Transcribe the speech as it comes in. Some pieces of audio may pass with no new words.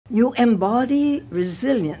You embody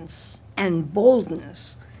resilience and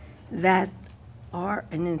boldness that are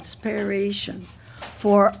an inspiration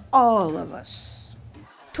for all of us.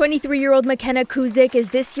 23-year-old Makenna Kuzyk is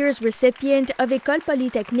this year's recipient of École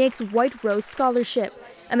Polytechnique's White Rose Scholarship,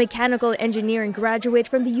 a mechanical engineering graduate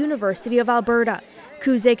from the University of Alberta.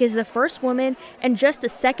 Kuzyk is the first woman and just the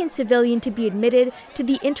second civilian to be admitted to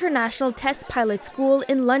the International Test Pilot School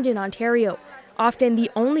in London, Ontario. Often the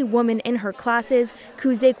only woman in her classes,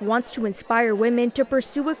 Kuzyk wants to inspire women to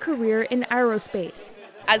pursue a career in aerospace.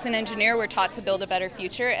 As an engineer, we're taught to build a better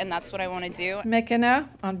future, and that's what I want to do. Makenna,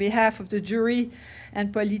 on behalf of the jury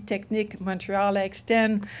and Polytechnique Montréal, I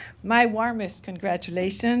extend my warmest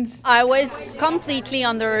congratulations. I was completely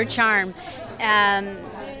under her charm,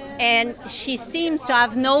 and she seems to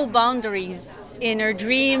have no boundaries in her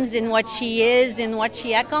dreams, in what she is, in what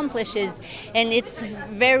she accomplishes, and it's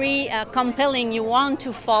very compelling. You want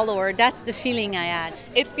to follow her. That's the feeling I had.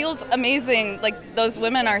 It feels amazing. Like, those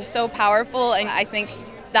women are so powerful, and I think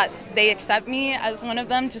that they accept me as one of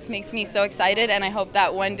them just makes me so excited, and I hope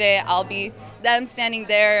that one day I'll be them standing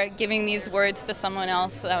there giving these words to someone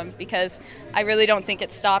else, because I really don't think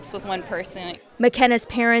it stops with one person. Makenna's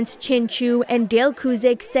parents, Chin Chu and Dale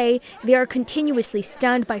Kuzyk, say they are continuously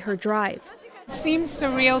stunned by her drive. It seems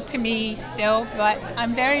surreal to me still, but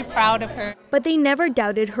I'm very proud of her. But they never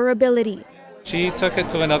doubted her ability. She took it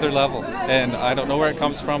to another level, and I don't know where it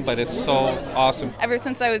comes from, but it's so awesome. Ever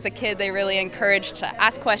since I was a kid, they really encouraged to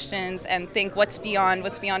ask questions and think what's beyond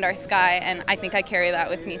our sky, and I think I carry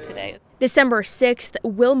that with me today. December 6th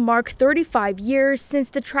will mark 35 years since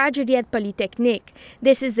the tragedy at Polytechnique.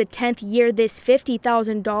 This is the 10th year this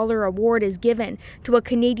 $50,000 award is given to a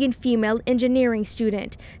Canadian female engineering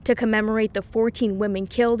student to commemorate the 14 women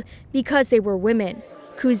killed because they were women.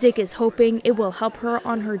 Kuzyk is hoping it will help her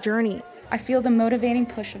on her journey. I feel the motivating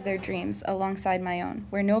push of their dreams alongside my own,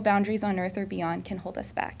 where no boundaries on Earth or beyond can hold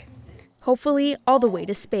us back. Hopefully all the way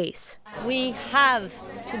to space. We have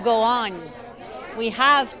to go on. We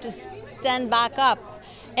have to stand back up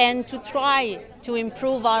and to try to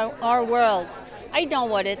improve our world. I don't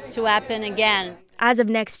want it to happen again. As of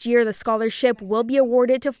next year, the scholarship will be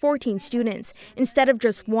awarded to 14 students instead of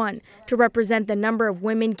just one, to represent the number of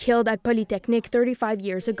women killed at Polytechnique 35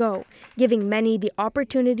 years ago, giving many the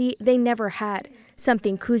opportunity they never had,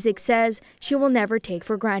 something Kuzyk says she will never take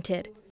for granted.